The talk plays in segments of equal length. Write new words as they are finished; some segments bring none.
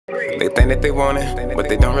They think that they want it, but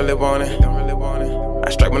they don't really want it. I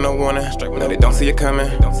strike with no warning, no, they don't see it coming.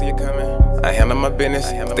 I handle my business,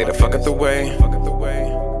 stay the fuck out the way.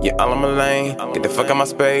 Yeah, all in my lane, get the fuck out my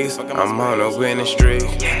space. I'm on a winning streak,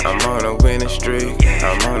 I'm on a winning streak.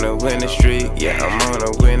 I'm on a winning streak, yeah, I'm on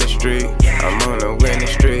a winning streak. I'm on a winning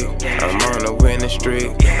streak, I'm on a winning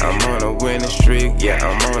streak. I'm on a winning streak, yeah,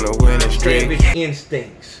 I'm on a winning streak. Savage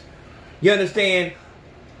instincts. You understand?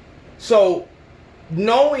 So,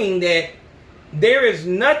 knowing that there is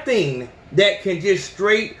nothing that can just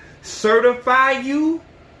straight certify you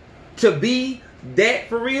to be that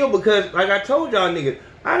for real, because like I told y'all niggas,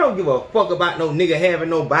 I don't give a fuck about no nigga having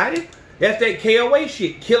nobody. That's that KOA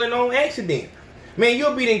shit, killing on accident. Man,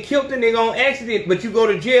 you'll be done killed the nigga on accident, but you go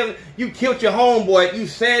to jail, you killed your homeboy, you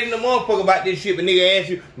sad in the motherfucker about this shit, but nigga asked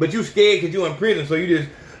you, but you scared because you in prison, so you just,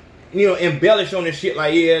 you know, embellish on this shit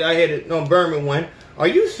like, yeah, I had to burn me one. Are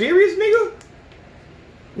you serious, nigga?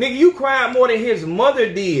 Nigga, you cried more than his mother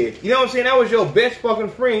did. You know what I'm saying? That was your best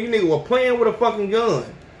fucking friend. You nigga were playing with a fucking gun.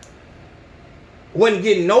 Wasn't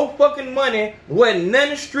getting no fucking money. Wasn't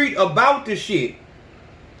nothing street about the shit.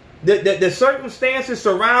 The circumstances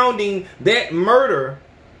surrounding that murder,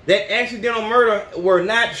 that accidental murder, were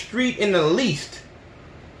not street in the least.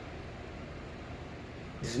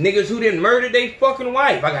 These niggas who didn't murder their fucking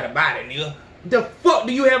wife. I got a body, nigga. The fuck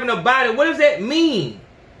do you have in a body? What does that mean?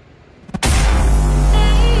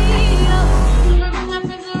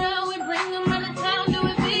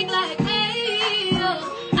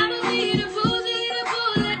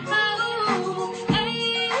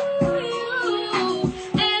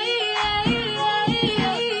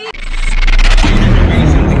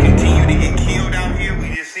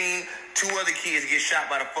 Shot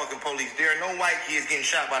by the fucking police. There are no white kids getting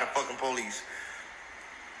shot by the fucking police.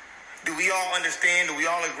 Do we all understand? Do we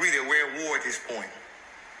all agree that we're at war at this point?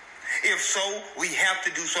 If so, we have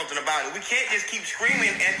to do something about it. We can't just keep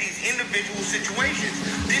screaming at these individual situations.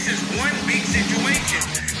 This is one big situation.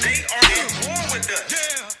 They are at war with us. Yeah.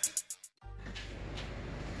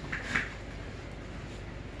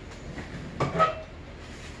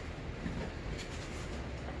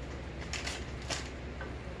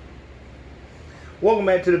 Welcome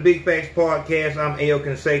back to the Big Facts Podcast. I'm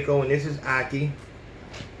Consaco, and this is Aki.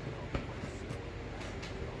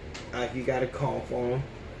 Aki got a cough on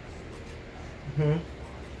him.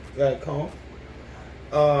 Got a cough.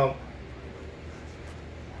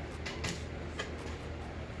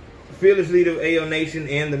 Fearless leader of AO Nation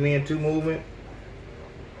and the Men Too movement.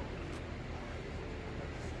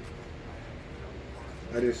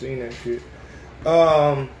 I just seen that shit.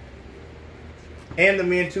 And the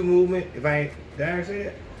Men Too movement. If I ain't, did I say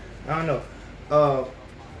that? I don't know.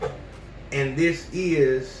 And this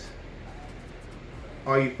is,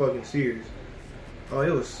 are you fucking serious? Oh,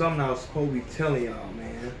 it was something I was supposed to be telling y'all,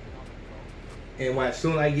 man. And when as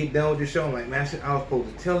soon as I get done with the show, I'm like, man, I was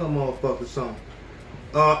supposed to tell them motherfuckers something.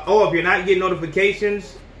 Oh, if you're not getting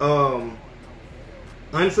notifications,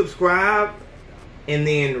 unsubscribe and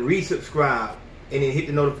then resubscribe and then hit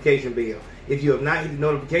the notification bell. If you have not hit the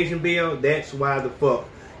notification bell, that's why the fuck.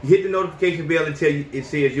 You hit the notification bell until it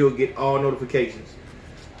says you'll get all notifications.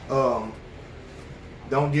 Don't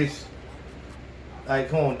just, like,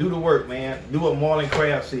 come on, do the work, man. Do what Marlon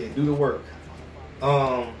Craft said. Do the work.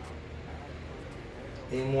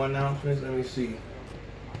 Any more announcements? Let me see.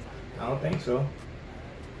 I don't think so.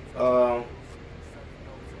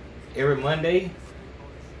 Every Monday,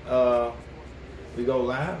 we go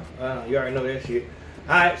live. You already know that shit.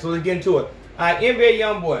 Alright, so let's get into it. Alright, NBA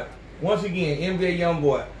YoungBoy. Once again, NBA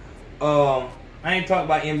YoungBoy. I ain't talked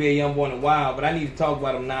about NBA YoungBoy in a while, but I need to talk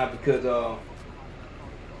about him now because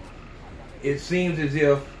it seems as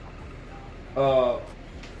if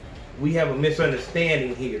we have a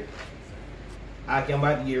misunderstanding here. I'm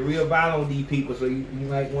about to get real violent with these people, so you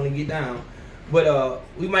might want to get down. But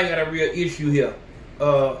we might got a real issue here.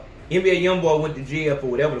 NBA YoungBoy went to jail for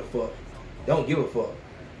whatever the fuck. Don't give a fuck.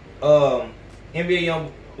 NBA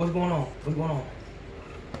Young, what's going on? What's going on?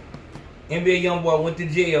 NBA YoungBoy went to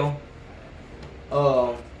jail,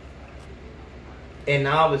 and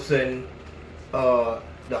now all of a sudden,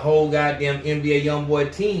 the whole goddamn NBA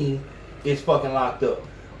YoungBoy team is fucking locked up.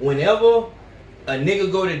 Whenever a nigga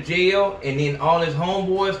go to jail and then all his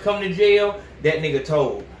homeboys come to jail, that nigga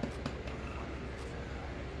told.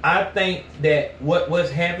 I think that what's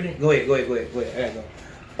happening. Go ahead. I gotta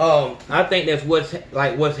go. I think that's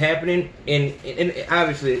what's happening, and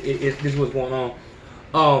obviously this is what's going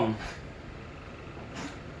on.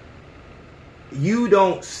 You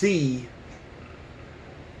don't see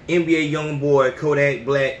NBA YoungBoy, Kodak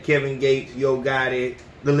Black, Kevin Gates, Yo Gotti,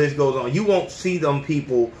 the list goes on. You won't see them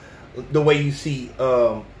people the way you see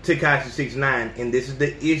Tekashi 6ix9ine, and this is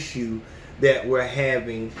the issue that we're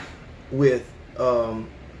having with the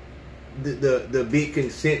big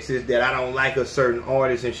consensus that I don't like a certain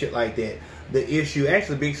artist and shit like that. The issue,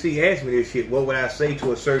 actually, Big C asked me this shit. What would I say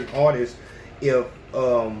to a certain artist if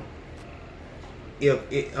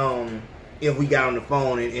we got on the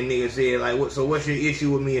phone and niggas said like, "What? So what's your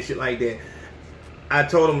issue with me?" and shit like that. I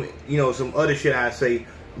told him, you know, some other shit I say,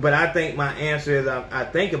 but I think my answer is, I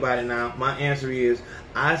think about it now. My answer is,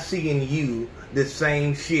 I see in you the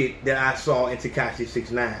same shit that I saw in Tekashi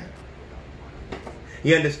 6ix9ine.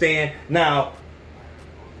 You understand? Now,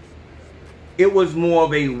 it was more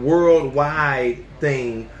of a worldwide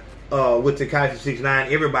thing with Tekashi 6ix9ine.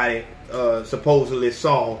 Everybody supposedly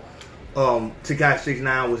saw Tekashi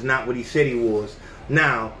 6ix9ine was not what he said he was.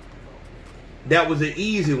 Now, that was an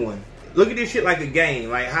easy one. Look at this shit like a game.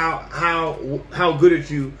 Like how good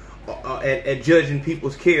are you at judging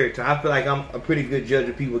people's character? I feel like I'm a pretty good judge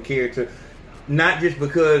of people's character, not just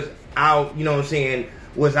because you know what I'm saying,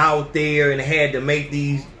 was out there and had to make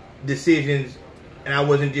these decisions, and I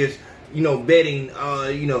wasn't just, you know, betting,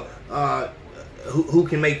 who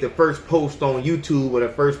can make the first post on YouTube or the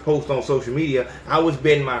first post on social media. I was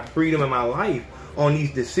betting my freedom and my life on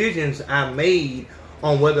these decisions I made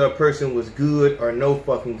on whether a person was good or no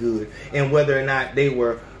fucking good, and whether or not they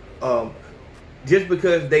were, just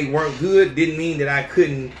because they weren't good didn't mean that I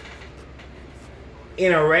couldn't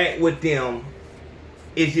interact with them.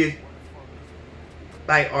 It's just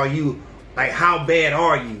like, how bad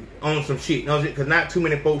are you on some shit? Because not too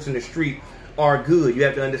many folks in the street are good. You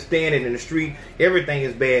have to understand that in the street, everything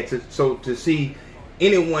is bad. So to see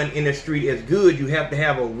anyone in the street as good, you have to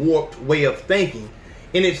have a warped way of thinking.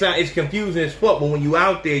 And it's confusing as fuck, but when you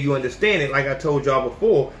out there, you understand it. Like I told y'all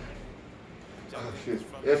before. Oh shit,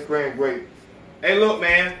 that's great. Hey, look,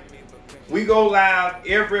 man, we go live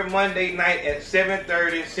every Monday night at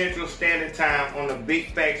 7:30 Central Standard Time on the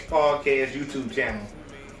Big Facts Podcast YouTube channel.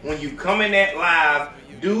 When you come in that live,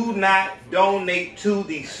 do not donate to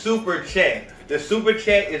the super chat. The super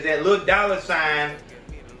chat is that little $sign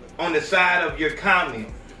on the side of your comment.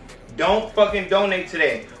 Don't fucking donate to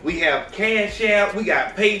that. We have Cash App, we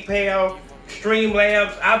got PayPal,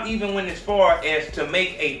 Streamlabs. I've even went as far as to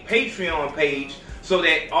make a Patreon page so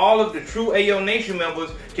that all of the true AO Nation members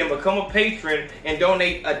can become a patron and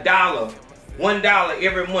donate $1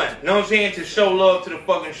 every month. You know what I'm saying? To show love to the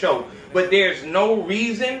fucking show. But there's no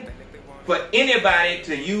reason for anybody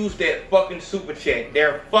to use that fucking super chat.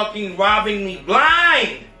 They're fucking robbing me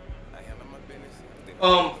blind.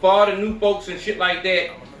 For all the new folks and shit like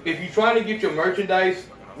that, if you're trying to get your merchandise,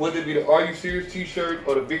 whether it be the Are You Serious t-shirt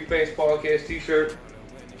or the Big Facts Podcast t-shirt,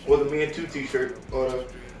 or the Me and Two t-shirt, or the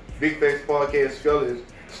Big Facts Podcast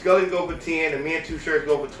Scully's go for 10, the Me and Two shirts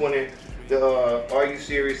go for 20, the Are You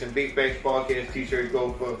Serious and Big Facts Podcast t-shirts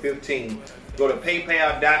go for 15. Go to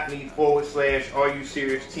paypal.me/Are You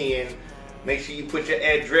Serious 10. Make sure you put your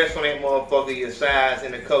address on that motherfucker, your size,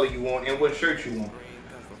 and the color you want, and what shirt you want.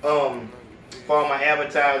 For all my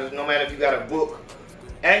advertisers, no matter if you got a book.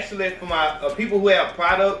 Actually, for my people who have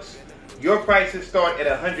products, your prices start at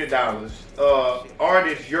 $100.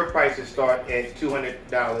 Artists, your prices start at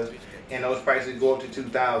 $200, and those prices go up to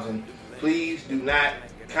 $2,000. Please do not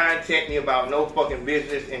contact me about no fucking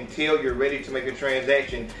business until you're ready to make a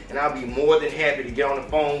transaction, and I'll be more than happy to get on the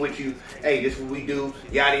phone with you. Hey, this is what we do,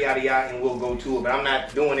 yada yada yada, and we'll go to it. But I'm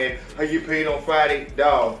not doing it. How you paid on Friday,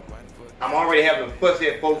 dog? I'm already having to fuss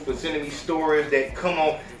at folks for sending me stories that come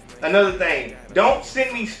on. Another thing, don't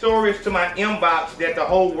send me stories to my inbox that the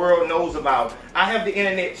whole world knows about. I have the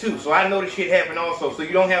internet too, so I know this shit happen also. So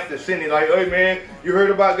you don't have to send it like, hey man, you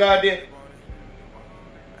heard about goddamn.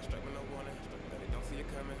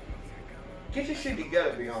 Get your shit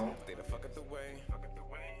together, be on.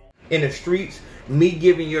 In the streets, me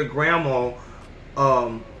giving your grandma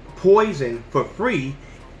poison for free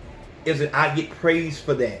is that I get praised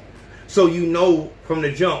for that. So you know from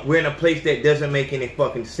the jump, we're in a place that doesn't make any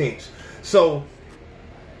fucking sense. So,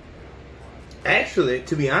 actually,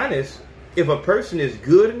 to be honest, if a person is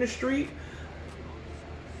good in the street,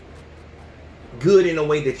 good in the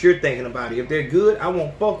way that you're thinking about it, if they're good, I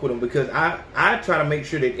won't fuck with them, because I try to make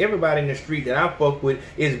sure that everybody in the street that I fuck with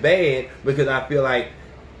is bad, because I feel like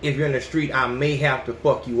if you're in the street, I may have to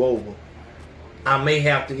fuck you over. I may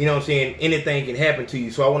have to, you know what I'm saying, anything can happen to you.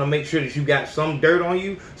 So I want to make sure that you got some dirt on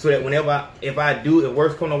you, so that whenever, if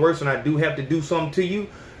worst come to worst and I do have to do something to you,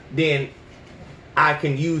 then I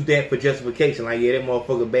can use that for justification. Like, yeah, that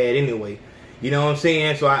motherfucker bad anyway. You know what I'm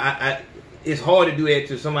saying? So it's hard to do that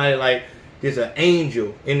to somebody like there's an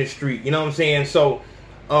angel in the street. You know what I'm saying? So,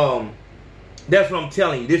 That's what I'm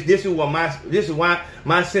telling you. This is why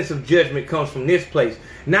my sense of judgment comes from this place.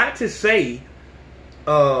 Not to say,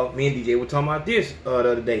 me and DJ were talking about this the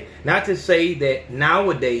other day. Not to say that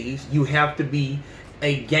nowadays you have to be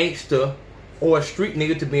a gangster or a street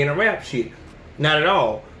nigga to be in a rap shit. Not at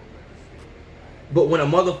all. But when a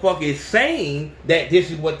motherfucker is saying that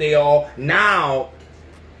this is what they are, now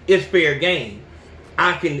it's fair game.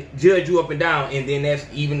 I can judge you up and down, and then that's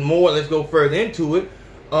even more. Let's go further into it.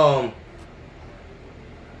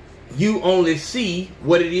 You only see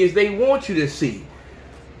what it is they want you to see.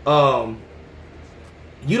 You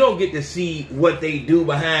don't get to see what they do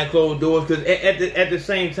behind closed doors, because at the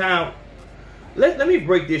same time, let me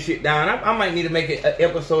break this shit down. I might need to make an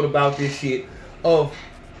episode about this shit of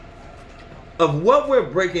what we're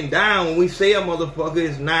breaking down when we say a motherfucker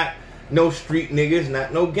is not no street nigga, is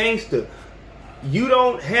not no gangster. You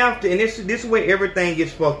don't have to, and this is where everything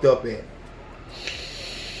gets fucked up at.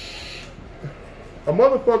 A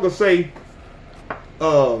motherfucker say,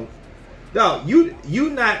 dog, you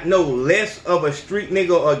not no less of a street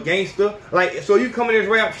nigga or gangster. Like, so you come in this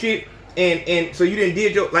rap shit, and so you didn't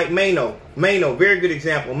did your, like Mano, very good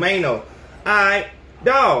example, Mano. Alright,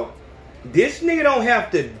 dog, this nigga don't have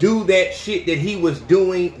to do that shit that he was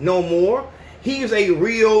doing no more. He's a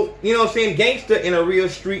real, you know what I'm saying, gangster and a real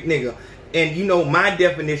street nigga. And you know my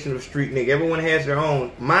definition of street nigga. Everyone has their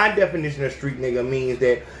own. My definition of street nigga means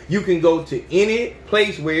that you can go to any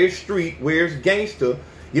place where it's street, where it's gangster,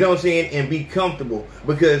 you know what I'm saying, and be comfortable.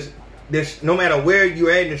 Because there's, no matter where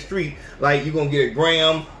you're at in the street, like you're going to get a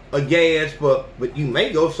gram of gas, but you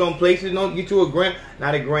may go some places, don't get you a gram,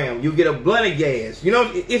 not a gram. You get a blunt of gas. You know,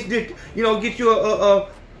 it's just, you know, get you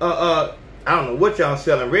I don't know what y'all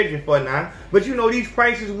selling Reggie for now, but you know these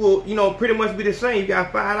prices will, you know, pretty much be the same. You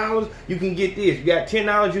got $5, you can get this. You got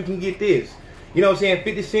 $10, you can get this. You know what I'm saying?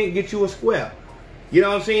 50 cents get you a square. You know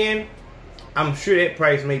what I'm saying? I'm sure that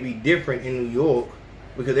price may be different in New York,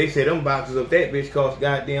 because they say them boxes of that bitch cost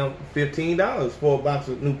goddamn $15 for a box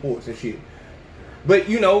of Newports and shit. But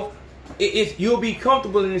you know, you'll be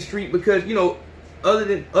comfortable in the street because, you know, other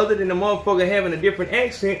than the motherfucker having a different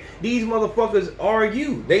accent, these motherfuckers are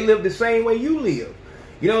you. They live the same way you live.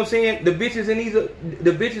 You know what I'm saying? The bitches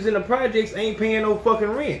in the projects ain't paying no fucking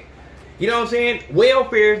rent. You know what I'm saying?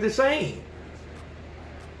 Welfare is the same.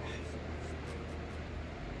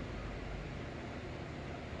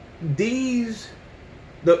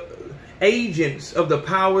 The agents of the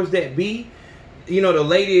powers that be, you know, the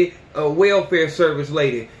lady, welfare service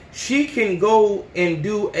lady, she can go and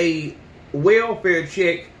do a welfare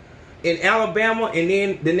check in Alabama, and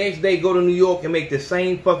then the next day go to New York and make the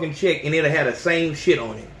same fucking check, and it'll have the same shit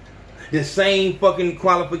on it, the same fucking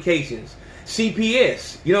qualifications.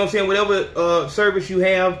 CPS, you know what I'm saying, whatever service you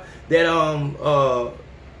have that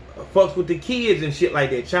fucks with the kids and shit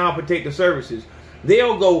like that, child protective services,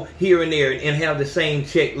 they'll go here and there and have the same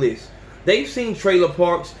checklist. They've seen trailer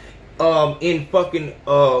parks in fucking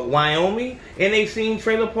Wyoming, and they've seen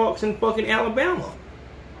trailer parks in fucking Alabama.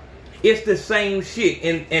 It's the same shit.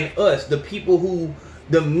 And us, the people who,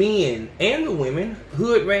 the men and the women,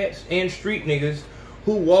 hood rats and street niggas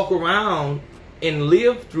who walk around and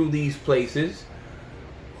live through these places,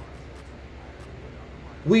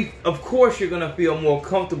 of course you're going to feel more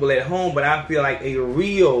comfortable at home, but I feel like a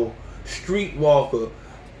real street walker,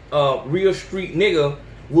 real street nigga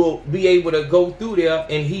will be able to go through there,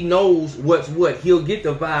 and he knows what's what. He'll get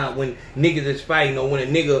the vibe when niggas is fighting, or when a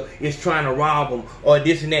nigga is trying to rob him, or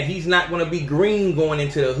this and that. He's not going to be green going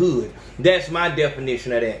into the hood. That's my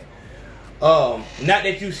definition of that. Not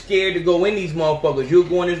that you scared to go in these motherfuckers. You'll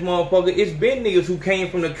go in this motherfucker. It's been niggas who came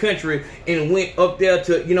from the country and went up there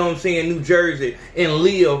to, you know what I'm saying, New Jersey, and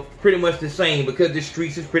live pretty much the same, because the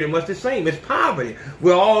streets is pretty much the same. It's poverty.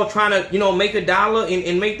 We're all trying to, you know, make a dollar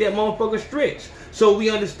and make that motherfucker stretch, so we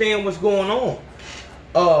understand what's going on.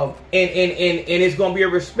 And it's gonna be a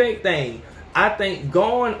respect thing. I think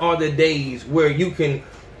gone are the days where you can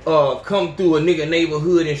come through a nigga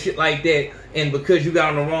neighborhood and shit like that, and because you got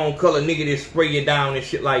on the wrong color, nigga just spray you down and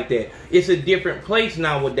shit like that. It's a different place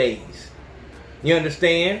nowadays. You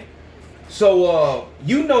understand? So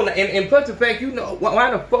you know, and plus the fact, you know,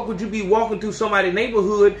 why the fuck would you be walking through somebody's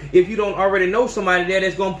neighborhood if you don't already know somebody there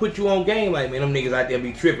that's gonna put you on game? Like, man, them niggas out there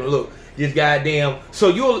be tripping. Look, this goddamn. So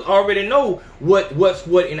you'll already know what's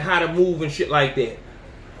what and how to move and shit like that.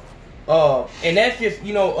 And that's just,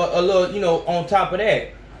 you know, a little, you know, on top of that.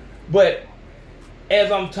 But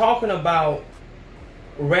as I'm talking about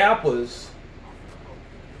rappers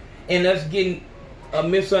and us getting a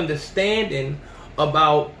misunderstanding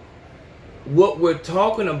about what we're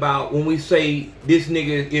talking about when we say this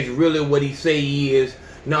nigga is really what he say he is,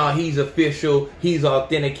 nah, he's official, he's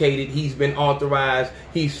authenticated, he's been authorized,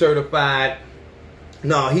 he's certified.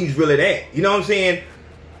 Nah, he's really that. You know what I'm saying?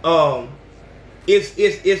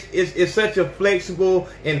 It's such a flexible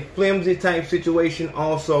and flimsy type situation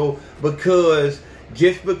also, because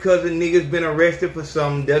just because a nigga's been arrested for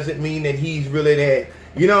something doesn't mean that he's really that.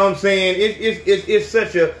 You know what I'm saying? It's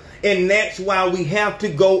such a, and that's why we have to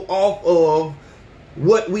go off of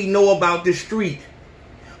what we know about the street.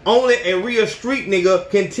 Only a real street nigga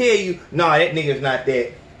can tell you, nah, that nigga's not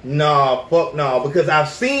that. Nah, fuck no, because I've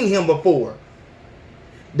seen him before.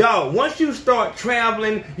 Dog, once you start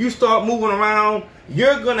traveling, you start moving around,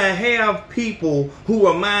 you're gonna have people who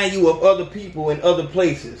remind you of other people in other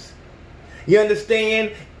places. You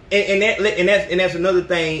understand? And that's another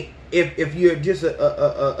thing. If you're just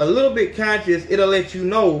a little bit conscious, it'll let you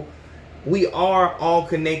know we are all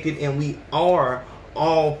connected and we are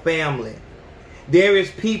all family. There is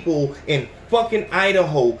people in fucking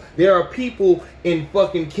Idaho. There are people in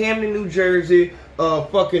fucking Camden, New Jersey,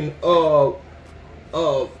 Brooklyn,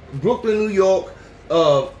 New York,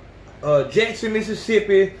 Jackson,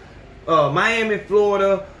 Mississippi, Miami,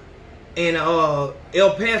 Florida, and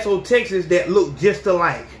El Paso, Texas that look just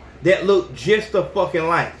alike. That look just a fucking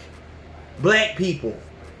like. Black people.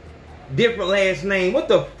 Different last name. What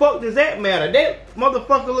the fuck does that matter? That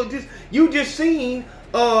motherfucker look just... You just seen...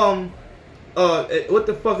 what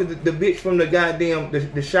the fuck is the bitch from the goddamn...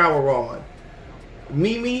 The shower rod?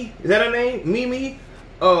 Mimi? Is that her name? Mimi?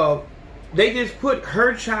 They just put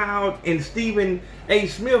her child and Stephen A.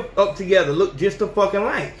 Smith up together. Look just a fucking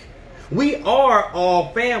like. We are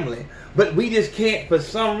all family. But we just can't, for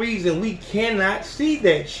some reason, we cannot see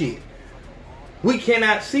that shit. We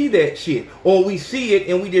cannot see that shit. Or we see it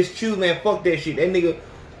and we just choose, man, fuck that shit. That nigga,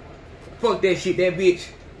 fuck that shit, that bitch.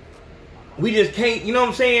 We just can't, you know what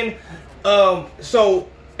I'm saying? So,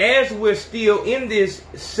 as we're still in this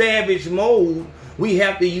savage mode, we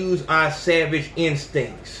have to use our savage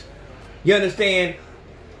instincts. You understand?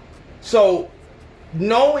 So,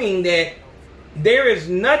 knowing that there is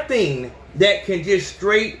nothing that can just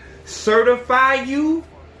straight certify you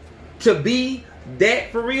to be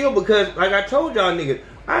that for real, because like I told y'all niggas,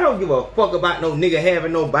 I don't give a fuck about no nigga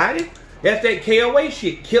having no body. That's that KOA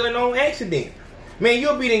shit, killing on accident. Man,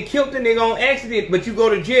 you'll be done killed the nigga on accident, but you go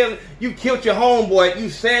to jail, you killed your homeboy, you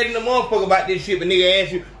sad in the motherfucker about this shit, but nigga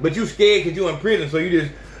asked you, but you scared because you in prison, so you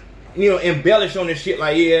just, you know, embellish on this shit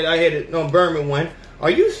like, yeah, I had to burn me one.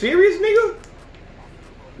 Are you serious, nigga?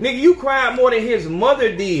 Nigga, you cried more than his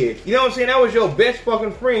mother did. You know what I'm saying? That was your best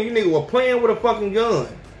fucking friend. You nigga were playing with a fucking gun.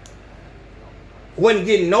 Wasn't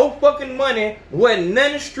getting no fucking money. Wasn't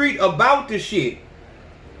nothing street about the shit.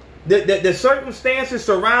 The circumstances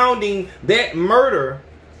surrounding that murder,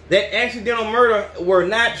 that accidental murder, were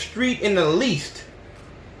not street in the least.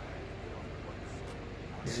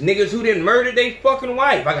 These niggas who didn't murder their fucking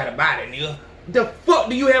wife. I got a body, nigga. The fuck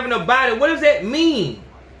do you have in a body? What does that mean?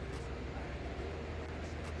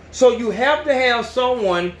 So you have to have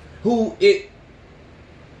someone who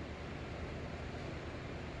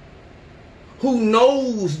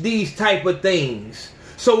knows these type of things.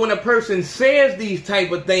 So when a person says these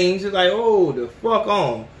type of things, it's like, oh, the fuck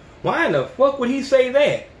on. Why in the fuck would he say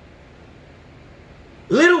that?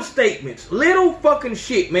 Little statements. Little fucking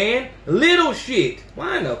shit, man. Little shit.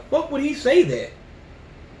 Why in the fuck would he say that?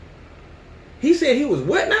 He said he was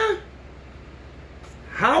what now?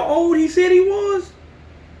 How old he said he was?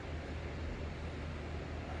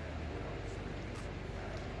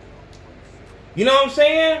 You know what I'm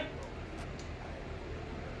saying?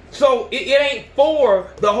 So it ain't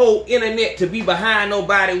for the whole internet to be behind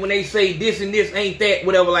nobody when they say this and this ain't that,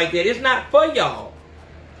 whatever like that. It's not for y'all.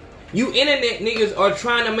 You internet niggas are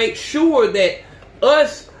trying to make sure that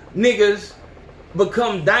us niggas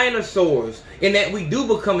become dinosaurs and that we do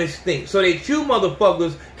become extinct so that you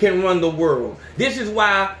motherfuckers can run the world. This is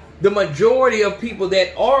why the majority of people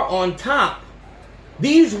that are on top,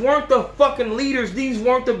 these weren't the fucking leaders. These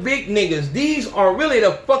weren't the big niggas. These are really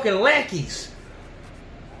the fucking lackeys.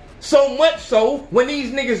 So much so, when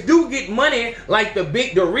these niggas do get money, like the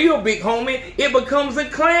real big homie, it becomes a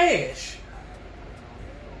clash.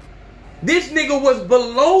 This nigga was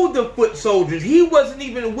below the foot soldiers. He wasn't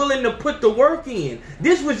even willing to put the work in.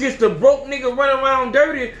 This was just a broke nigga running around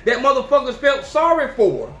dirty that motherfuckers felt sorry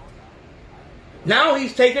for. Now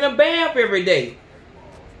he's taking a bath every day.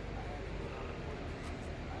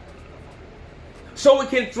 So it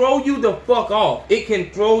can throw you the fuck off. It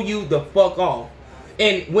can throw you the fuck off.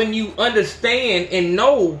 And when you understand and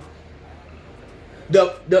know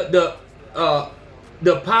the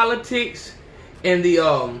politics and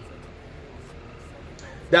the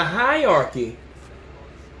hierarchy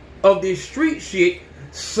of this street shit,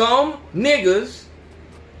 some niggas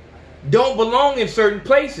don't belong in certain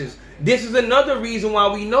places. This is another reason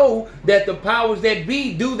why we know that the powers that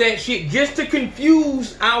be do that shit just to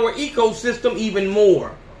confuse our ecosystem even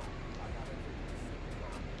more.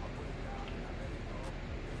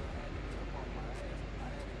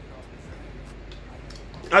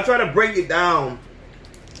 I try to break it down.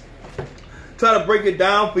 Try to break it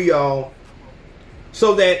down for y'all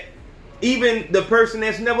so that even the person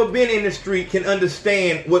that's never been in the street can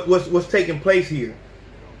understand what's taking place here.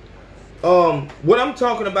 What I'm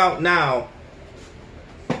talking about now.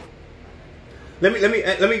 Let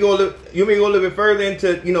me go a little. You may go a little bit further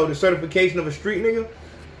into the certification of a street nigga.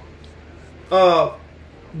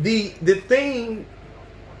 The thing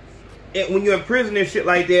when you're in prison and shit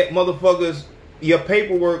like that, motherfuckers, your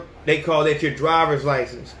paperwork, they call that your driver's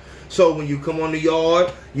license. So when you come on the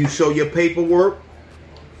yard, you show your paperwork.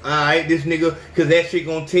 Alright, this nigga, because that shit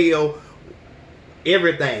gonna tell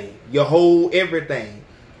everything, your whole everything,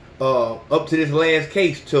 up to this last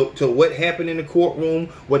case, to what happened in the courtroom,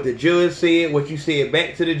 what the judge said, what you said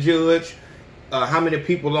back to the judge, how many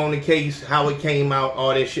people on the case, how it came out,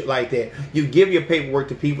 all that shit like that. You give your paperwork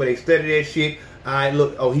to people, they study that shit. Alright,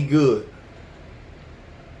 look, oh, he good.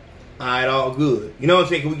 Alright, all good. You know what I'm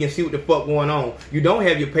saying? 'Cause we can see what the fuck going on. You don't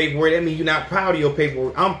have your paperwork, that means you're not proud of your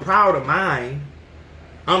paperwork. I'm proud of mine.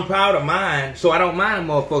 I'm proud of mine, so I don't mind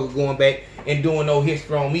motherfuckers going back and doing no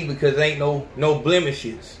history on me because there ain't no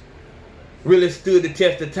blemishes. Really stood the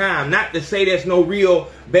test of time. Not to say there's no real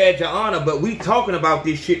badge of honor, but we talking about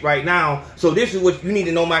this shit right now. So this is what you need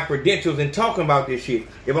to know, my credentials in talking about this shit.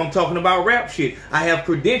 If I'm talking about rap shit, I have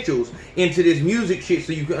credentials into this music shit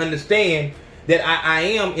so you can understand that I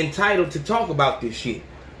am entitled to talk about this shit.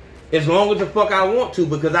 As long as the fuck I want to,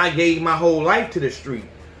 because I gave my whole life to the street.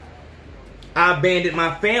 I abandoned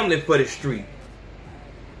my family for the street.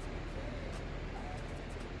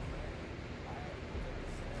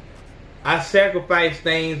 I sacrificed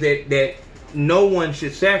things that no one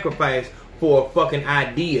should sacrifice for a fucking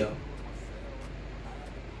idea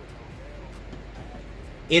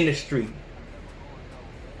in the street.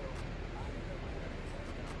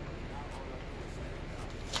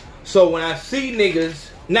 So when I see niggas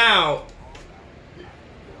now,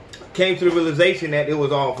 came to the realization that it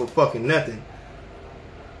was all for fucking nothing.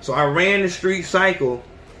 So I ran the street cycle,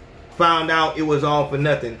 found out it was all for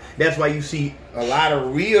nothing. That's why you see a lot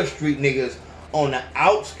of real street niggas on the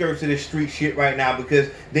outskirts of the street shit right now, because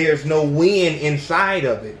there's no win inside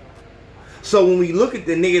of it. So when we look at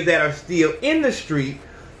the niggas that are still in the street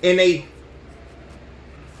and they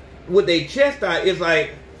with their chest out, it's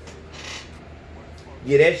like,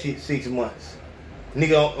 yeah, that shit 6 months.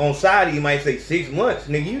 Nigga on side of you might say 6 months.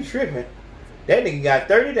 Nigga, you tripping. That nigga got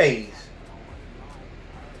 30 days.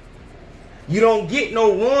 You don't get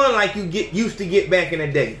no run like you used to get back in the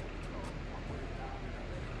day.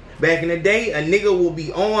 Back in the day, a nigga will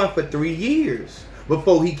be on for 3 years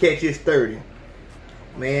before he catches 30.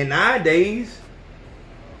 Man, nowadays,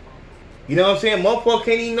 you know what I'm saying? Motherfucker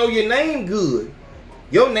can't even know your name good.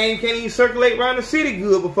 Your name can't even circulate around the city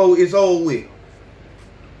good before it's over with.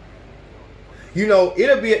 You know,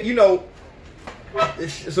 it'll be,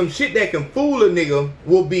 some shit that can fool a nigga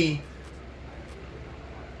will be,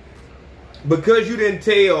 because you didn't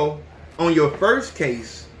tell on your first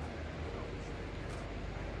case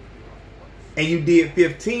and you did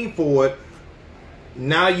 15 for it,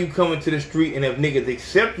 now you coming to the street, and if niggas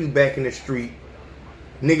accept you back in the street,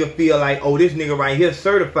 nigga feel like, oh, this nigga right here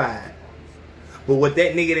certified. But what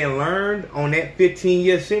that nigga done learned on that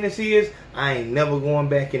 15-year sentence is, I ain't never going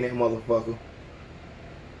back in that motherfucker.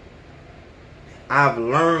 I've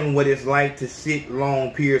learned what it's like to sit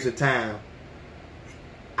long periods of time.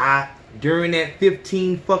 During that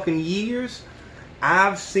 15 fucking years,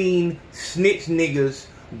 I've seen snitch niggas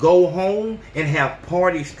go home and have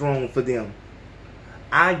parties thrown for them.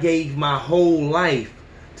 I gave my whole life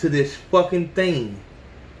to this fucking thing.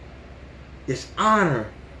 This honor.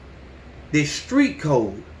 This street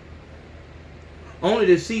code. Only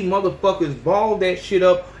to see motherfuckers ball that shit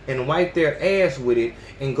up and wipe their ass with it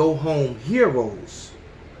and go home heroes.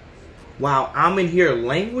 While I'm in here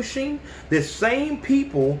languishing, the same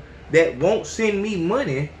people that won't send me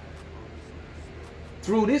money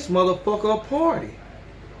threw this motherfucker a party.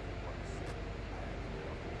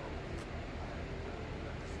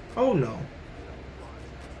 Oh no.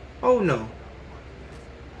 Oh no.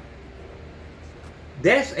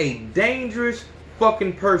 That's a dangerous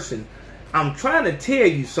fucking person. I'm trying to tell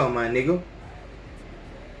you something, my nigga.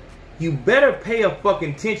 You better pay a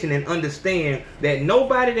fucking attention and understand that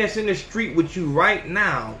nobody that's in the street with you right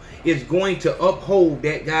now is going to uphold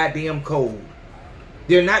that goddamn code.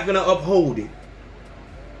 They're not going to uphold it.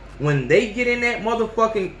 when they get in that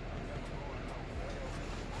motherfucking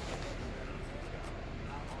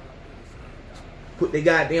put their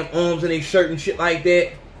goddamn arms in their shirt and shit like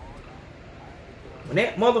that, when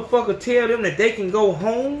that motherfucker tell them that they can go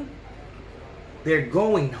home, they're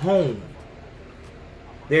going home.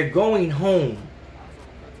 They're going home.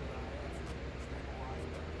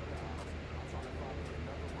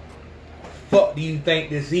 Fuck do you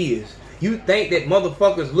think this is? You think that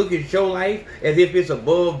motherfuckers look at your life as if it's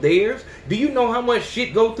above theirs? Do you know how much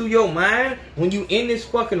shit go through your mind when you in this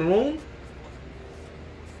fucking room?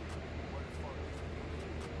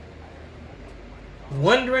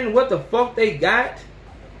 Wondering what the fuck they got?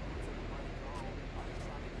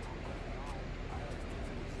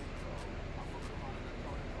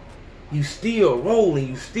 You still rolling,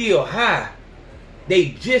 you still high. They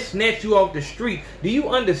just snatched you off the street. Do you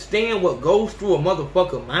understand what goes through a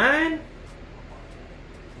motherfucker mind?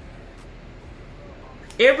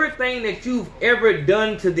 Everything that you've ever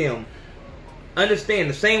done to them. Understand,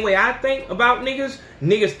 the same way I think about niggas,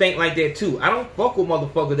 niggas think like that too. I don't fuck with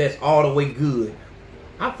motherfuckers that's all the way good.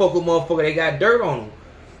 I fuck with motherfuckers that got dirt on them.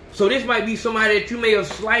 So this might be somebody that you may have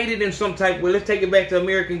slighted in some type of way. Let's take it back to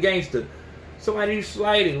American Gangster. Somebody you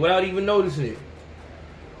slighted without even noticing it.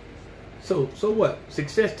 So what?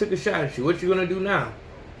 Success took a shot at you. What you gonna do now?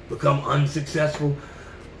 Become unsuccessful?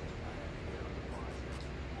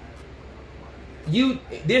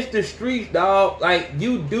 This the streets, dog. Like,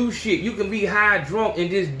 you do shit. You can be high, drunk, and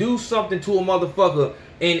just do something to a motherfucker,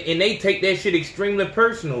 and they take that shit extremely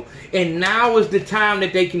personal. And now is the time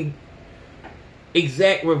that they can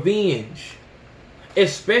exact revenge.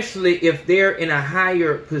 Especially if they're in a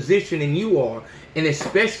higher position than you are. And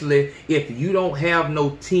especially if you don't have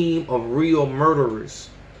no team of real murderers.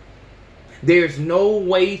 There's no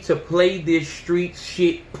way to play this street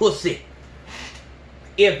shit pussy.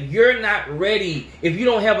 If you're not ready, if you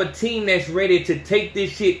don't have a team that's ready to take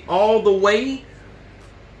this shit all the way,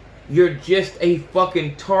 you're just a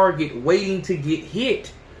fucking target waiting to get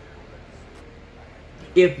hit.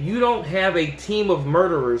 If you don't have a team of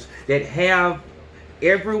murderers that have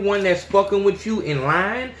everyone that's fucking with you in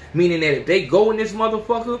line, meaning that if they go in this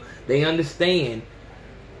motherfucker, they understand,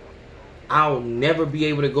 I'll never be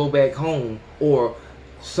able to go back home, or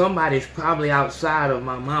somebody's probably outside of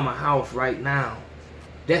my mama house right now.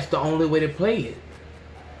 That's the only way to play it.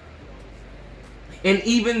 And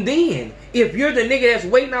even then, if you're the nigga that's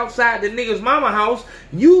waiting outside the nigga's mama house,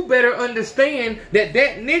 you better understand that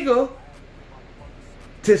that nigga,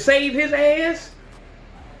 to save his ass,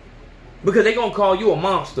 because they gonna call you a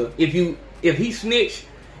monster. If he snitch,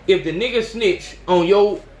 if the nigga snitch on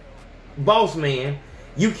your boss man,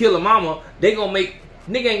 you kill a mama, they gonna make,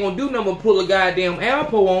 nigga ain't gonna do nothing but pull a goddamn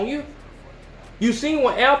Alpo on you. You seen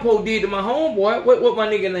what Alpo did to my homeboy. What my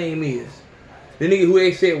nigga name is? The nigga who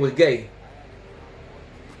they said was gay.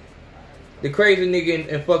 The crazy nigga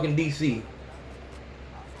in fucking DC.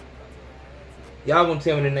 Y'all gonna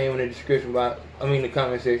tell me the name in the description the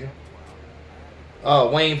comment section.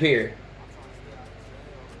 Oh, Wayne Perry.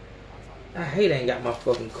 I hate I ain't got my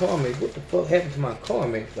fucking CarMax. What the fuck happened to my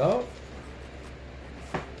CarMax, dog?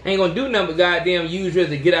 Ain't gonna do nothing but goddamn use you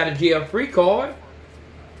as a get out of jail free card.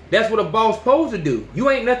 That's what a boss supposed to do. You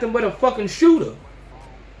ain't nothing but a fucking shooter.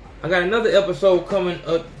 I got another episode coming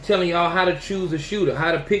up telling y'all how to choose a shooter,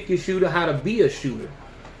 how to pick your shooter, how to be a shooter.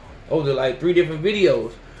 Those are like 3 different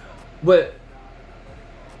videos. But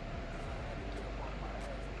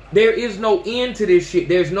there is no end to this shit.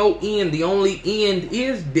 There's no end. The only end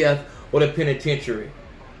is death or the penitentiary.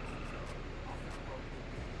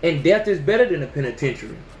 And death is better than the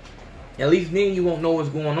penitentiary. At least then you won't know what's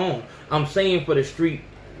going on. I'm saying for the street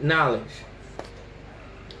knowledge.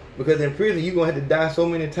 Because in prison you're going to have to die so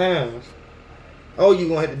many times. Oh, you're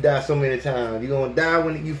going to have to die so many times. You're going to die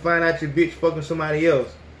when you find out your bitch fucking somebody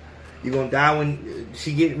else. You're going to die when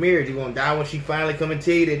she get married. You're going to die when she finally come and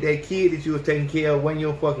tell you that that kid that you was taking care of wasn't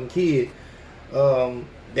your fucking kid.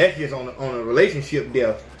 That's just on a relationship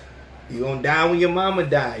death. You're going to die when your mama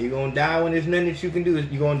die. You're going to die when there's nothing that you can do.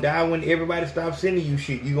 You're going to die when everybody stops sending you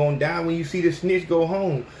shit. You're going to die when you see the snitch go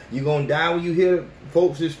home. You're going to die when you hear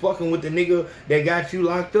folks is fucking with the nigga that got you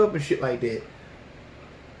locked up and shit like that.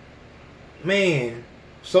 Man,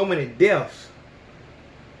 so many deaths.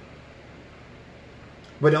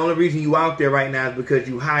 But the only reason you out there right now is because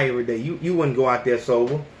you high every day. You wouldn't go out there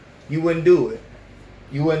sober. You wouldn't do it.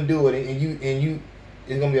 You wouldn't do it. And you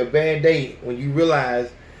it's going to be a bad day when you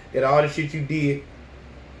realize that all the shit you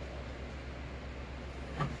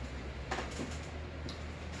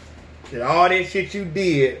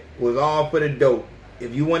did was all for the dope.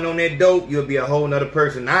 If you wasn't on that dope, you'll be a whole nother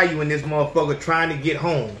person. Now you in this motherfucker trying to get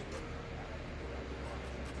home.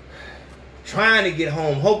 trying to get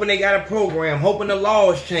home, hoping they got a program, hoping the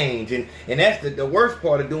laws change. And that's the worst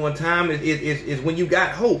part of doing time is when you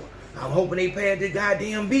got hope. I'm hoping they pass this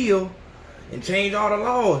goddamn bill and change all the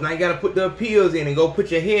laws. Now you got to put the appeals in and go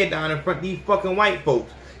put your head down in front of these fucking white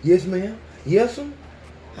folks. Yes, ma'am. Yes, ma'am.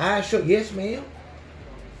 I sure. Yes, ma'am.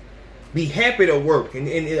 Be happy to work. And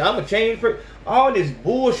I'm going to change for all this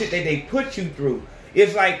bullshit that they put you through.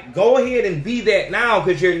 It's like, go ahead and be that now,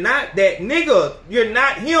 because you're not that nigga. You're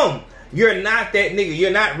not him. You're not that nigga.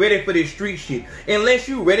 You're not ready for this street shit. Unless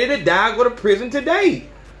you ready to die, go to prison today.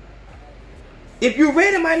 If you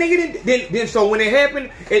ready, my nigga, then so when it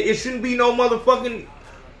happened, it shouldn't be no motherfucking...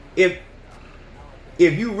 If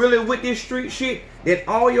you really with this street shit, then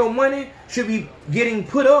all your money should be getting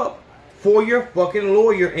put up for your fucking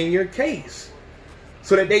lawyer in your case.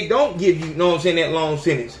 So that they don't give you, know what I'm saying, that long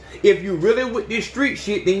sentence. If you really with this street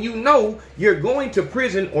shit, then you know you're going to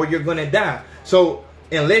prison or you're going to die. So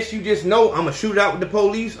unless you just know I'm going to shoot out with the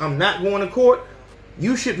police, I'm not going to court,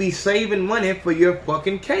 you should be saving money for your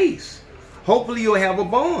fucking case. Hopefully you'll have a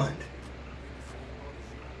bond.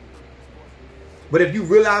 But if you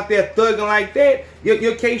really out there thugging like that,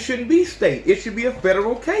 your case shouldn't be state. It should be a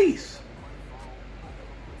federal case.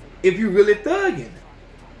 If you really thugging.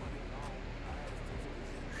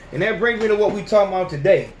 And that brings me to what we talking about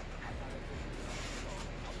today.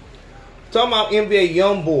 Talking about NBA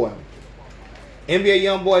YoungBoy. NBA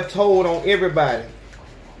YoungBoy told on everybody.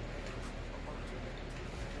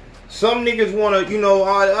 Some niggas want to,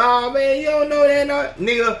 oh man, you don't know that. No.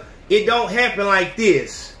 Nigga, it don't happen like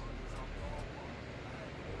this.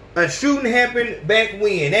 A shooting happened back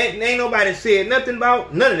when. That ain't nobody said nothing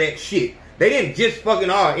about none of that shit. They didn't just fucking,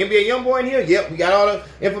 NBA YoungBoy in here? Yep, we got all the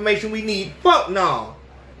information we need. Fuck no.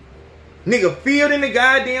 Nigga, filled in the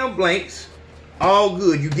goddamn blanks. All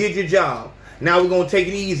good. You did your job. Now we're going to take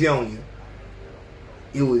it easy on you.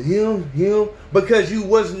 It was him. Because you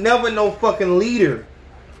was never no fucking leader.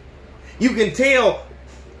 You can tell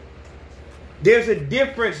there's a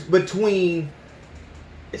difference between,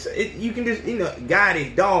 you can just,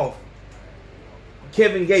 Gotti, Dolph,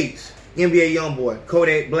 Kevin Gates, NBA YoungBoy,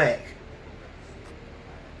 Kodak Black,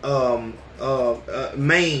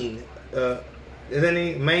 Maine, is that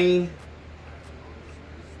name? Maine?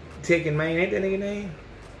 Taking Maine, ain't that nigga name?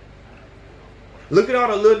 Look at all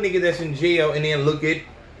the little niggas that's in jail, and then look at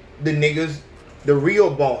the niggas, the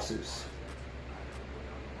real bosses,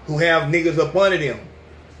 who have niggas up under them.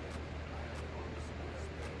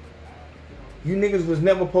 You niggas was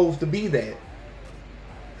never supposed to be that.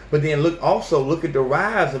 But then look at the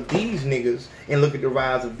rise of these niggas, and look at the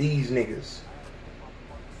rise of these niggas.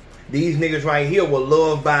 These niggas right here were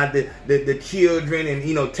loved by the children, and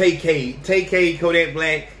TK, Kodak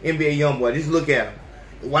Black, NBA YoungBoy. Just look at them.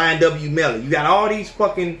 YNW Melly. You got all these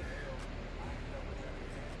fucking,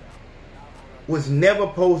 was never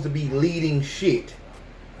supposed to be leading shit.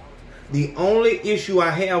 The only issue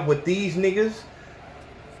I have with these niggas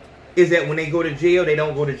is that when they go to jail, they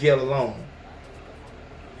don't go to jail alone.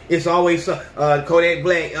 It's always some Kodak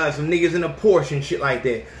Black, some niggas in a Porsche and shit like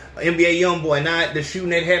that. NBA YoungBoy, not the shooting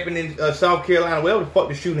that happened in South Carolina, wherever the fuck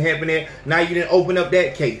the shooting happened there. Now you didn't open up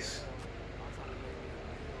that case.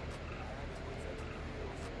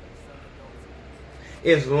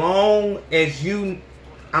 As long as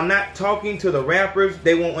I'm not talking to the rappers,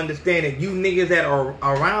 they won't understand it. You niggas that are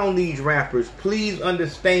around these rappers, please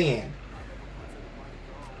understand.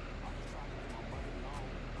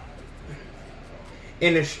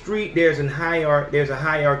 In the street, there's a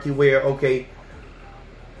hierarchy where, okay,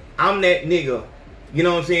 I'm that nigga. You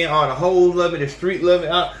know what I'm saying? All the hoes love it, the street love it.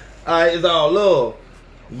 It's all love.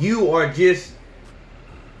 You are just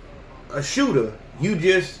a shooter. You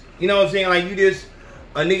just, you know what I'm saying? Like, you just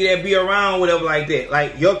a nigga that be around, whatever like that.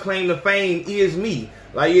 Like, your claim to fame is me.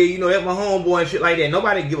 Like, yeah, that's my homeboy and shit like that.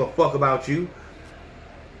 Nobody give a fuck about you.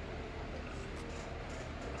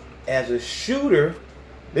 As a shooter,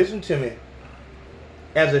 listen to me.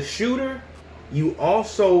 As a shooter, you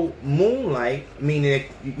also moonlight, meaning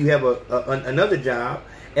that you have another job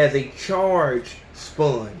as a charge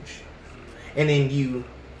sponge. And then you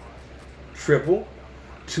triple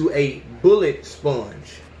to a bullet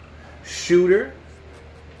sponge. Shooter,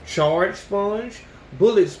 charge sponge,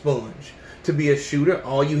 bullet sponge. To be a shooter,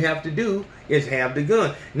 all you have to do is have the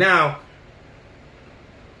gun. Now,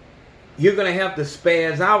 you're going to have to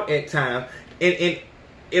spaz out at times. And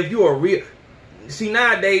if you're a real... See,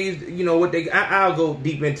 nowadays, I'll go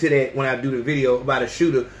deep into that when I do the video about a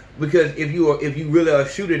shooter. Because if you really are a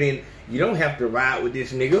shooter, then you don't have to ride with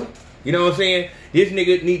this nigga. You know what I'm saying? This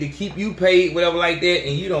nigga need to keep you paid, whatever like that,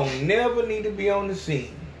 and you don't never need to be on the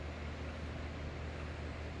scene.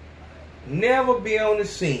 Never be on the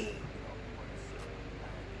scene.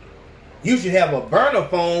 You should have a burner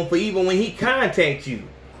phone for even when he contacts you.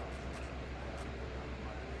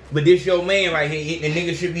 But this your man right here. The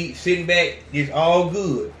nigga should be sitting back. It's all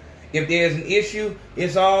good. If there's an issue,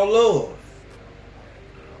 it's all love.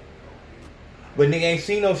 But nigga ain't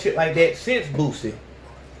seen no shit like that since Boosie.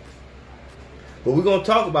 But we're gonna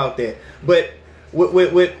talk about that. But with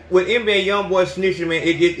NBA YoungBoy snitching, man,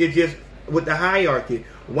 it just with the hierarchy.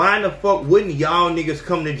 Why in the fuck wouldn't y'all niggas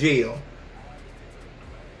come to jail?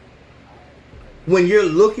 When you're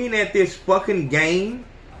looking at this fucking game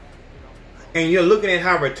and you're looking at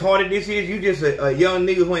how retarded this is, you just a young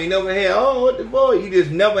nigga who ain't never had, oh, what the fuck? You just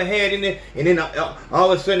never had in it, and then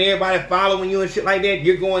all of a sudden everybody following you and shit like that.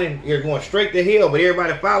 You're going straight to hell, but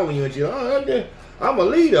everybody following you and shit. Oh, I'm a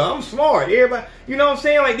leader. I'm smart. Everybody, you know what I'm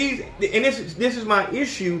saying? Like these, and this is my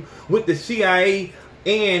issue with the CIA.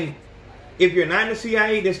 And if you're not in the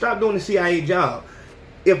CIA, then stop doing the CIA job.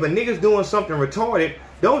 If a nigga's doing something retarded,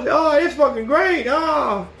 don't say, oh, that's fucking great.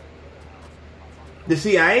 Oh. The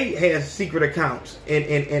CIA has secret accounts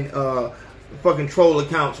and fucking troll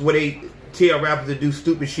accounts where they tell rappers to do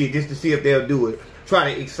stupid shit just to see if they'll do it.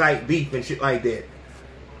 Try to excite beef and shit like that.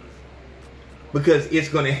 Because it's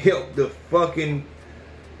going to help the fucking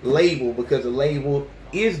label, because the label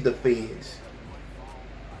is the feds.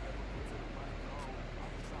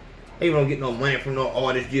 They don't get no money from no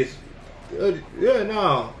artists. Just,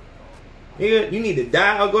 no. Nigga, you need to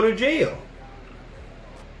die or go to jail.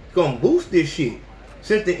 It's going to boost this shit.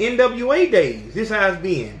 Since the NWA days, this how it's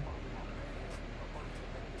been.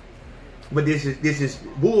 But this is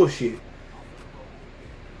bullshit.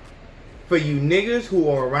 For you niggas who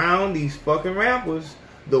are around these fucking rappers,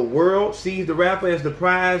 the world sees the rapper as the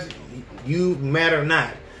prize. You matter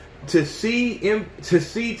not. To see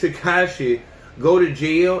Tekashi go to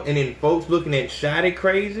jail and then folks looking at Shotty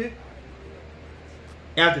crazy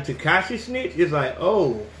after Tekashi snitch, it's like,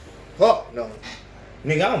 oh fuck no,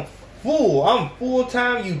 nigga, I'm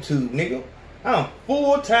full-time YouTube, nigga. I'm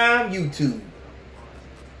full-time YouTube.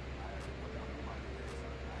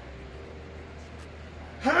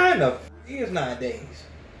 How in the f is nowadays?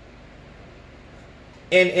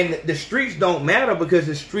 And the streets don't matter because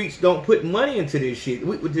the streets don't put money into this shit.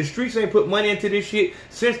 The streets ain't put money into this shit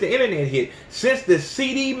since the internet hit. Since the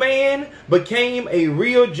CD man became a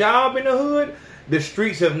real job in the hood, the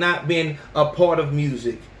streets have not been a part of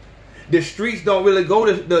music. The streets don't really go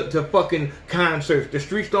to fucking concerts. The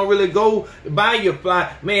streets don't really go buy your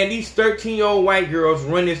fly. Man, these 13-year-old white girls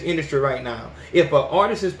run this industry right now. If an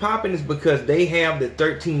artist is popping, it's because they have the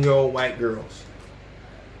 13-year-old white girls.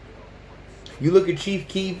 You look at Chief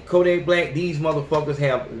Keef, Kodak Black, these motherfuckers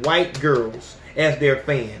have white girls as their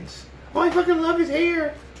fans. Oh, I fucking love his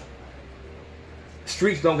hair.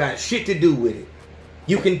 Streets don't got shit to do with it.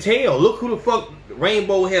 You can tell. Look who the fuck,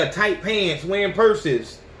 rainbow hair, tight pants, wearing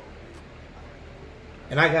purses.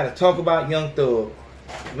 And I gotta talk about Young Thug.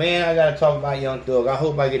 Man, I gotta talk about Young Thug. I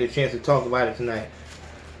hope I get a chance to talk about it tonight.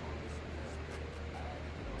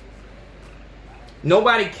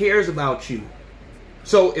 Nobody cares about you.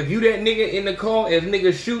 So if you that nigga in the car, if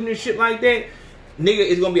niggas shooting and shit like that, nigga,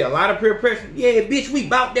 it's gonna be a lot of peer pressure. Yeah, bitch, we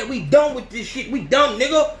bout that. We done with this shit. We done,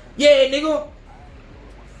 nigga. Yeah, nigga.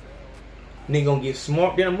 Nigga gonna get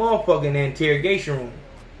smart than a motherfucker in the interrogation room.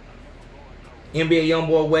 NBA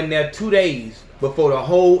YoungBoy wasn't there 2 days before the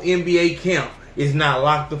whole NBA camp is not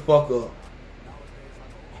locked the fuck up.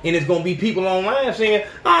 And it's gonna be people online saying,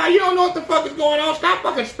 ah, you don't know what the fuck is going on. Stop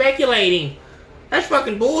fucking speculating. That's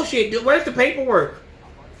fucking bullshit, dude. Where's the paperwork?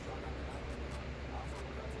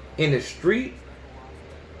 In the street,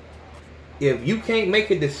 if you can't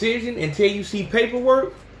make a decision until you see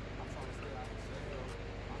paperwork,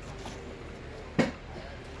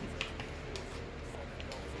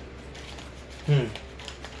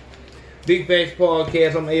 Big Facts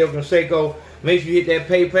Podcast. I'm A.O. Consaco. Make sure you hit that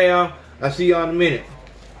PayPal. I'll see y'all in a minute.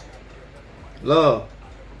 Love.